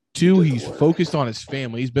 Two, he's focused on his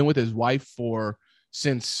family. He's been with his wife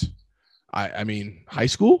since high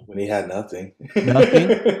school, when he had nothing.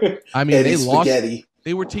 I mean, Spaghetti.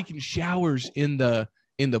 They were taking showers in the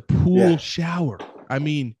pool shower. I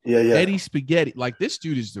mean, Eddie Spaghetti, like, this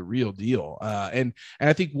dude is the real deal. And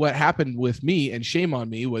I think what happened with me, and shame on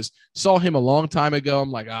me, was saw him a long time ago.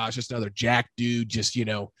 I'm like, it's just another jack dude. Just,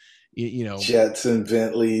 jets and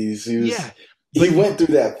Bentleys. He went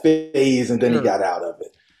through that phase and then he got out of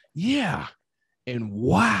it. Yeah. And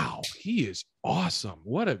wow, he is awesome.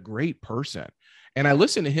 What a great person. And I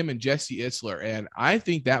listened to him and Jesse Itzler, and I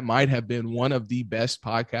think that might have been one of the best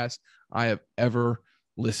podcasts I have ever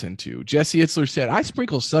listened to. Jesse Itzler said, I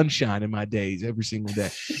sprinkle sunshine in my days every single day.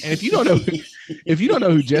 And if you don't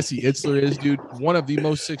know who Jesse Itzler is, dude, one of the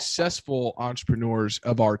most successful entrepreneurs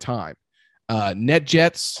of our time.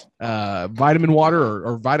 NetJets, vitamin water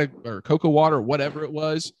or cocoa water, or whatever it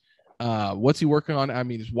was. What's he working on? I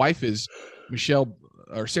mean, his wife is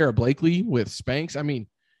Sarah Blakely with Spanx. I mean,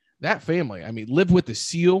 that family, live with the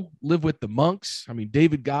SEAL, live with the monks.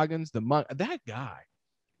 David Goggins, the monk, that guy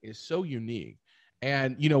is so unique.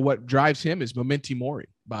 And what drives him is Mementi Mori,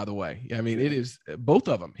 by the way. It is both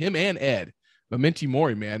of them, him and Ed. Mementi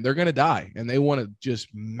Mori, man, they're going to die, and they want to just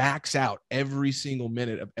max out every single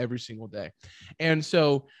minute of every single day. And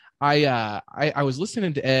so I was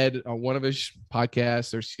listening to Ed on one of his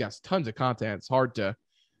podcasts. He's got tons of content. It's hard to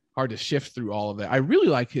shift through all of that. I really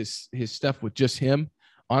like his stuff with just him.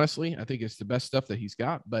 Honestly, I think it's the best stuff that he's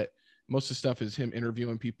got, but most of the stuff is him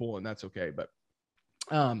interviewing people, and that's okay. But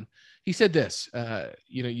he said this,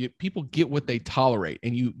 people get what they tolerate,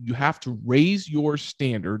 and you have to raise your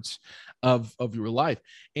standards of your life.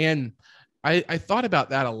 And I thought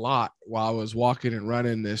about that a lot while I was walking and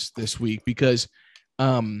running this week, because,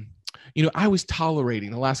 I was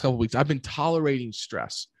tolerating the last couple of weeks. I've been tolerating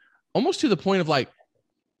stress almost to the point of like,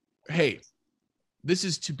 hey, this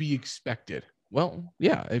is to be expected. Well,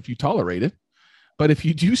 yeah, if you tolerate it, but if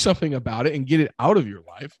you do something about it and get it out of your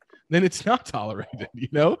life, then it's not tolerated,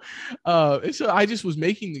 And so I just was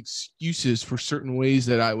making excuses for certain ways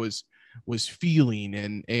that I was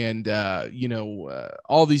feeling and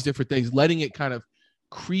all these different things, letting it kind of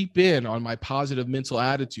creep in on my positive mental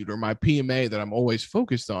attitude or my PMA that I'm always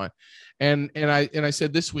focused on. And I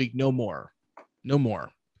said this week, no more.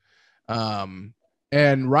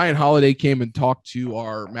 And Ryan Holiday came and talked to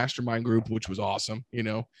our mastermind group, which was awesome. I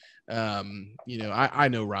know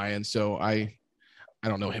Ryan, so I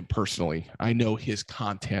don't know him personally. I know his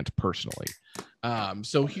content personally.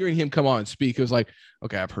 So hearing him come on and speak, it was like,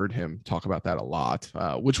 okay, I've heard him talk about that a lot,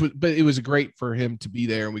 but it was great for him to be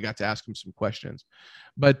there, and we got to ask him some questions.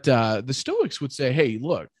 But the Stoics would say, hey,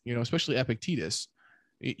 look, especially Epictetus,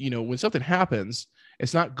 when something happens,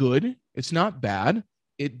 It's not good. It's not bad.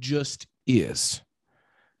 It just is.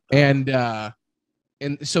 And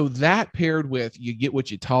so that paired with you get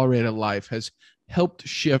what you tolerate in life has helped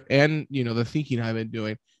shift, and the thinking I've been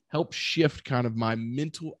doing helped shift kind of my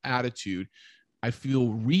mental attitude. I feel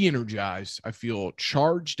re-energized. I feel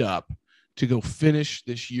charged up to go finish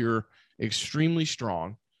this year extremely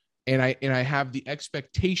strong. And I have the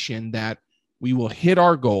expectation that we will hit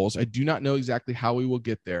our goals. I do not know exactly how we will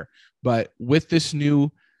get there, but with this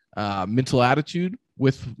new mental attitude,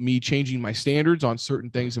 with me changing my standards on certain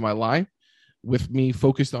things in my life, with me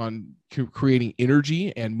focused on creating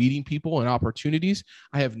energy and meeting people and opportunities,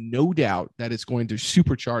 I have no doubt that it's going to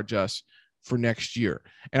supercharge us for next year.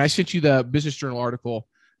 And I sent you the Business Journal article.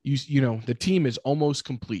 The team is almost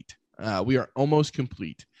complete. We are almost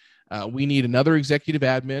complete. We need another executive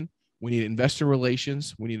admin. We need investor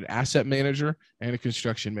relations. We need an asset manager and a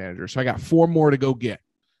construction manager. So I got 4 more to go get.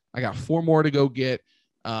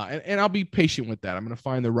 And I'll be patient with that. I'm going to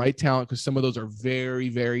find the right talent because some of those are very,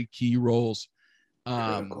 very key roles.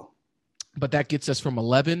 But that gets us from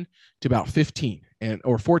 11 to about 15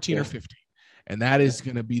 or 14 or 15. And that is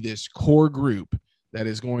going to be this core group that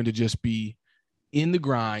is going to just be in the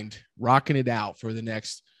grind, rocking it out for the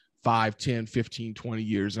next 5, 10, 15, 20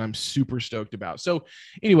 years. And I'm super stoked about. So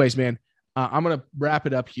anyways, man, I'm going to wrap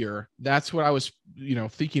it up here. That's what I was,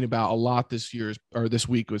 thinking about a lot this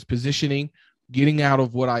week was positioning, getting out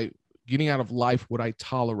of life what I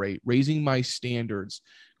tolerate, raising my standards,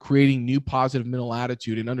 creating new positive mental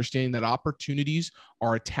attitude, and understanding that opportunities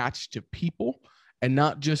are attached to people and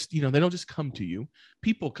not just, they don't just come to you.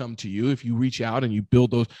 People come to you if you reach out and you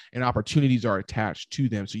build those, and opportunities are attached to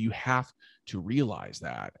them. So you have to realize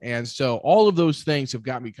that. And so all of those things have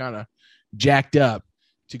got me kind of jacked up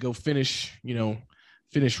to go finish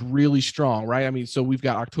really strong, right? I mean, so we've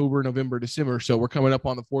got October, November, December. So we're coming up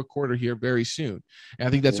on the 4th quarter here very soon. And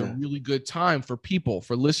I think that's a really good time for people,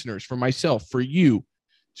 for listeners, for myself, for you,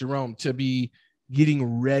 Jerome, to be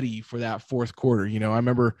getting ready for that 4th quarter. I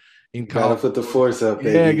remember in college. Gotta put the force up,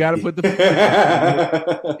 baby. Yeah, gotta put the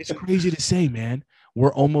force up. It's crazy to say, man.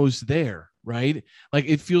 We're almost there, right? Like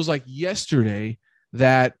it feels like yesterday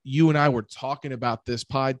that you and I were talking about this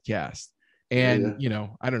podcast. And,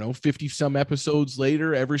 I don't know, 50 some episodes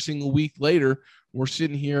later, every single week later, we're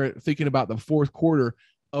sitting here thinking about the 4th quarter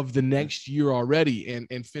of the next year already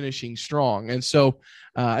and finishing strong. And so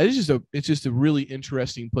it's just a really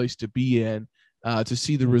interesting place to be in, to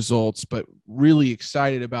see the results, but really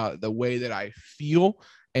excited about the way that I feel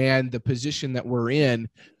and the position that we're in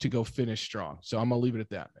to go finish strong. So I'm going to leave it at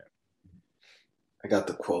that, man. I got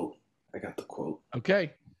the quote.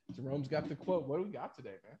 Okay. Jerome's got the quote. What do we got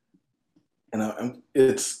today, man? And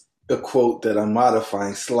it's a quote that I'm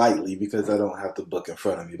modifying slightly because I don't have the book in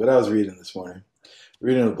front of me. But I was reading this morning,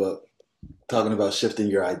 a book talking about shifting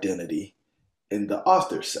your identity. And the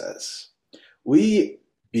author says, we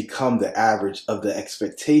become the average of the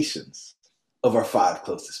expectations of our 5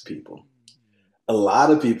 closest people. A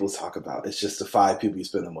lot of people talk about it's just the 5 people you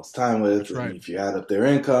spend the most time with. Right. And if you add up their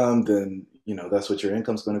income, then, that's what your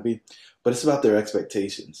income's going to be. But it's about their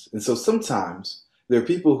expectations. And so sometimes there are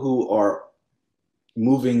people who are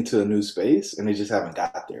moving to a new space and they just haven't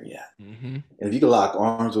got there yet. Mm-hmm. And if you can lock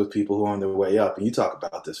arms with people who are on their way up, and you talk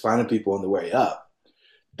about this, finding people on the way up,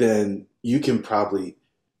 then you could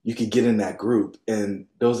get in that group. And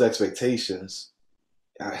those expectations,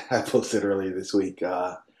 I posted earlier this week,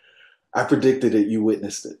 I predicted it, you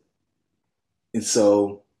witnessed it. And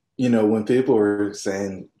so, when people were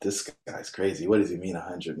saying, this guy's crazy, what does he mean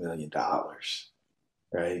 $100 million?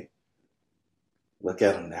 Right? Look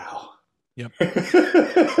at him now. Yep.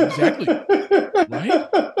 Exactly. Right?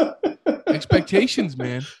 Expectations,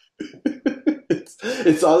 man.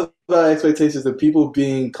 It's all about expectations of people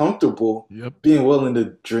being comfortable, being willing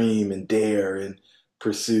to dream and dare and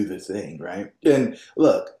pursue the thing, right? And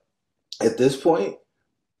look, at this point,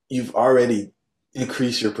 you've already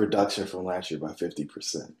increased your production from last year by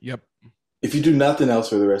 50%. Yep. If you do nothing else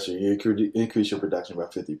for the rest of the year, you increase your production by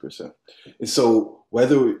 50%. And so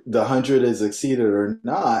whether the 100 is exceeded or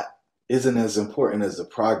not isn't as important as the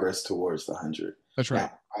progress towards the 100. That's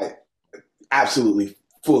right. Now, I absolutely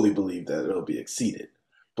fully believe that it'll be exceeded.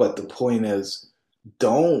 But the point is,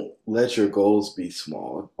 don't let your goals be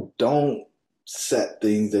small. Don't set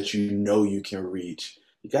things that you can reach.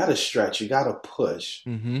 You got to stretch. You got to push.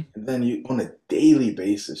 Mm-hmm. And then on a daily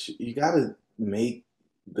basis, you got to make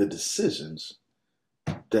the decisions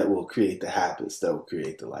that will create the habits that will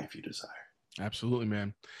create the life you desire. Absolutely,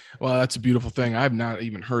 man. Well, that's a beautiful thing. I've not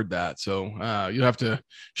even heard that. So you'll have to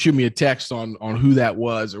shoot me a text on who that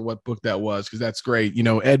was or what book that was, because that's great.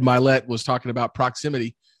 Ed Milet was talking about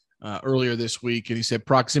proximity earlier this week, and he said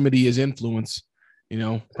proximity is influence.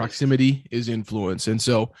 Proximity is influence. And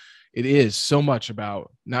so it is so much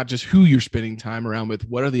about not just who you're spending time around with,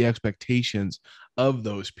 what are the expectations of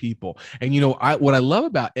those people. And, what I love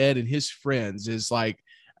about Ed and his friends is like,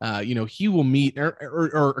 he will meet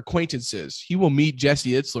or acquaintances. He will meet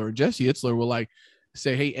Jesse Itzler, and Jesse Itzler will like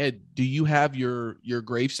say, "Hey, Ed, do you have your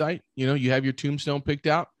gravesite? You have your tombstone picked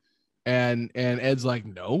out?" And Ed's like,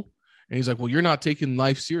 "No." And he's like, "Well, you're not taking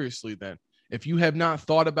life seriously then. If you have not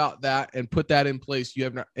thought about that and put that in place, you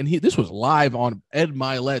have not." And this was live on Ed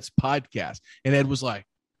Milet's podcast. And Ed was like,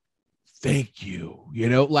 "Thank you."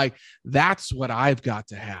 Like that's what I've got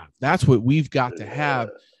to have. That's what we've got to have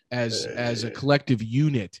as a collective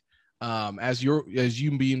unit. As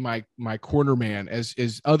you being my corner man,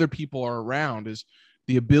 as other people are around, is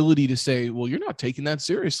the ability to say, well, you're not taking that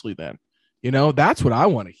seriously then. That's what I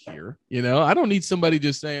want to hear. I don't need somebody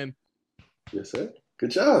just saying, "Yes, sir.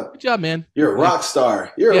 Good job. Good job, man. You're a rock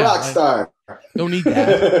star. You're a rock star." Don't need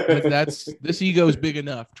that. This ego is big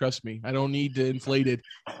enough. Trust me. I don't need to inflate it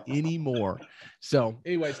anymore. So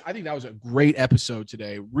anyways, I think that was a great episode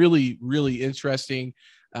today. Really, really interesting.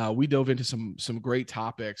 We dove into some great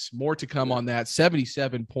topics. More to come on that.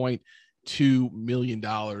 $77.2 million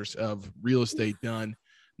of real estate done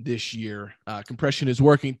this year. Compression is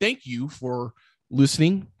working. Thank you for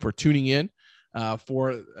listening, for tuning in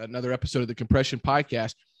for another episode of the Compression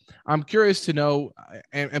Podcast. I'm curious to know,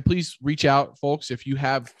 and please reach out, folks, if you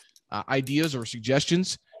have ideas or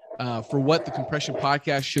suggestions for what the Compression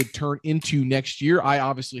Podcast should turn into next year. I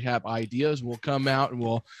obviously have ideas. We'll come out and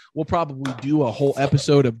we'll probably do a whole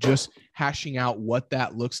episode of just hashing out what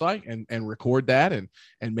that looks like and record that and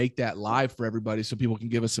make that live for everybody so people can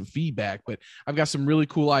give us some feedback. But I've got some really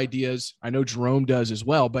cool ideas. I know Jerome does as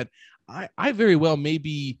well, but I very well may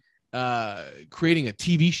be creating a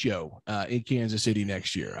TV show in Kansas City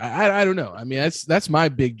next year. I don't know. I mean, that's my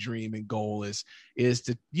big dream and goal is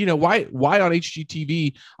to, why on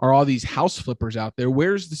HGTV are all these house flippers out there?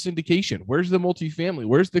 Where's the syndication? Where's the multifamily?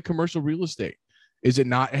 Where's the commercial real estate? Does it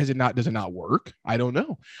not work? I don't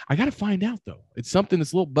know. I got to find out though. It's something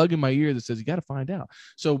that's a little bug in my ear that says you got to find out.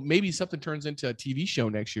 So maybe something turns into a TV show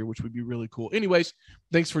next year, which would be really cool. Anyways,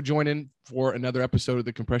 thanks for joining for another episode of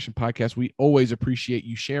the Compression Podcast. We always appreciate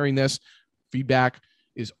you sharing this. Feedback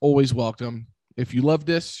is always welcome. If you love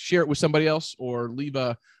this, share it with somebody else or leave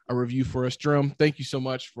a review for us. Jerome, thank you so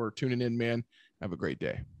much for tuning in, man. Have a great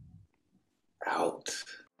day. Out.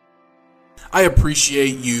 I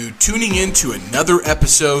appreciate you tuning in to another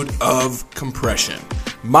episode of Compression.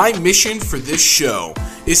 My mission for this show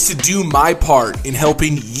is to do my part in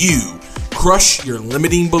helping you crush your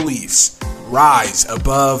limiting beliefs, rise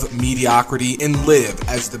above mediocrity, and live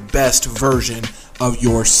as the best version of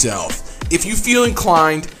yourself. If you feel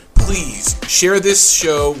inclined, please share this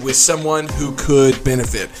show with someone who could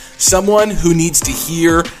benefit, someone who needs to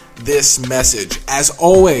hear this message. As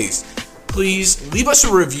always, please leave us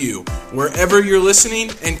a review wherever you're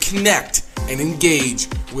listening and connect and engage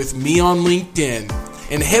with me on LinkedIn.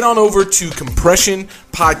 And head on over to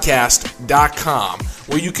compressionpodcast.com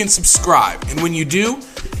where you can subscribe. And when you do,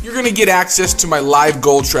 you're going to get access to my live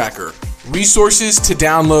goal tracker, resources to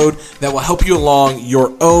download that will help you along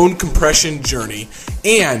your own compression journey.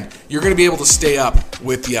 And you're going to be able to stay up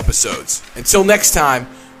with the episodes. Until next time,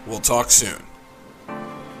 we'll talk soon.